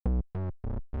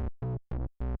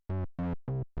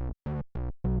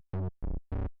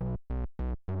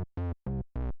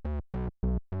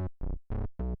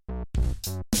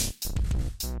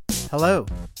Hello,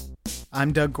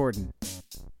 I'm Doug Gordon.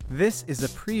 This is a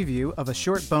preview of a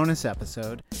short bonus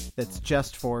episode that's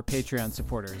just for Patreon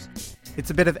supporters. It's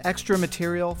a bit of extra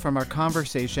material from our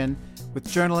conversation with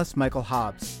journalist Michael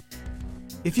Hobbes.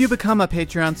 If you become a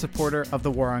Patreon supporter of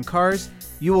The War on Cars,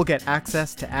 you will get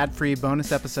access to ad-free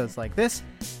bonus episodes like this,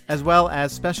 as well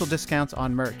as special discounts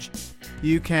on merch.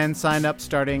 You can sign up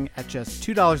starting at just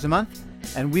 $2 a month,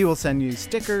 and we will send you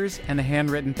stickers and a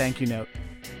handwritten thank you note.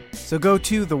 So go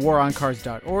to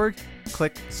thewaroncars.org,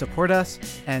 click Support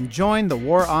Us, and join the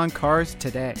War on Cars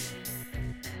today.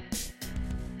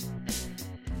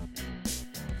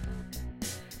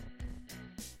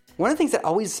 One of the things that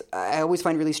I always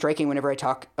find really striking whenever I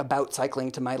talk about cycling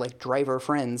to my driver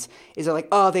friends is they're like,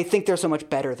 oh, they think they're so much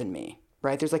better than me,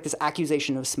 right? There's this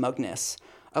accusation of smugness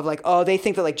of oh, they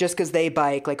think that just because they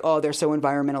bike, oh, they're so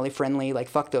environmentally friendly,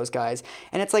 fuck those guys.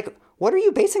 And it's what are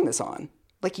you basing this on?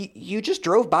 You just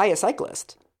drove by a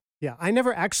cyclist. Yeah, I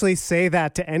never actually say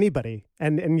that to anybody,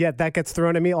 and yet that gets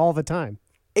thrown at me all the time.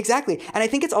 Exactly. And I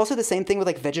think it's also the same thing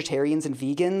with vegetarians and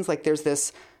vegans. There's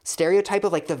this stereotype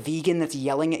of the vegan that's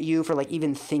yelling at you for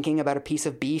even thinking about a piece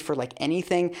of beef or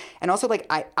anything. And also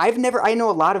I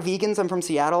know a lot of vegans. I'm from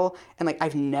Seattle, and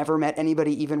I've never met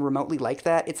anybody even remotely like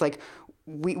that. It's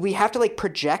we have to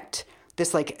project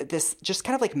this this just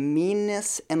kind of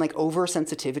meanness and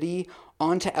oversensitivity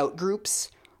onto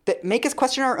outgroups that make us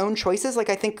question our own choices.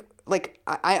 I think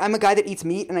I'm a guy that eats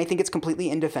meat, and I think it's completely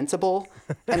indefensible.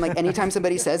 And anytime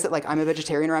somebody says that I'm a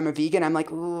vegetarian or I'm a vegan, I'm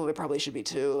ooh, it probably should be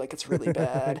too. It's really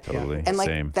bad. Totally. And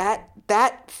Same.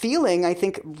 that feeling, I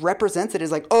think, represents it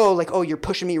as oh, you're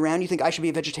pushing me around. You think I should be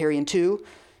a vegetarian too?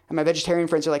 And my vegetarian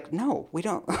friends are no, we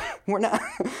don't. We're not.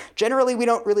 Generally, we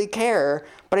don't really care.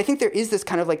 But I think there is this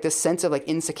kind of this sense of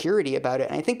insecurity about it.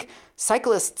 And I think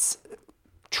cyclists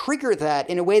trigger that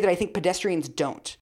in a way that I think pedestrians don't.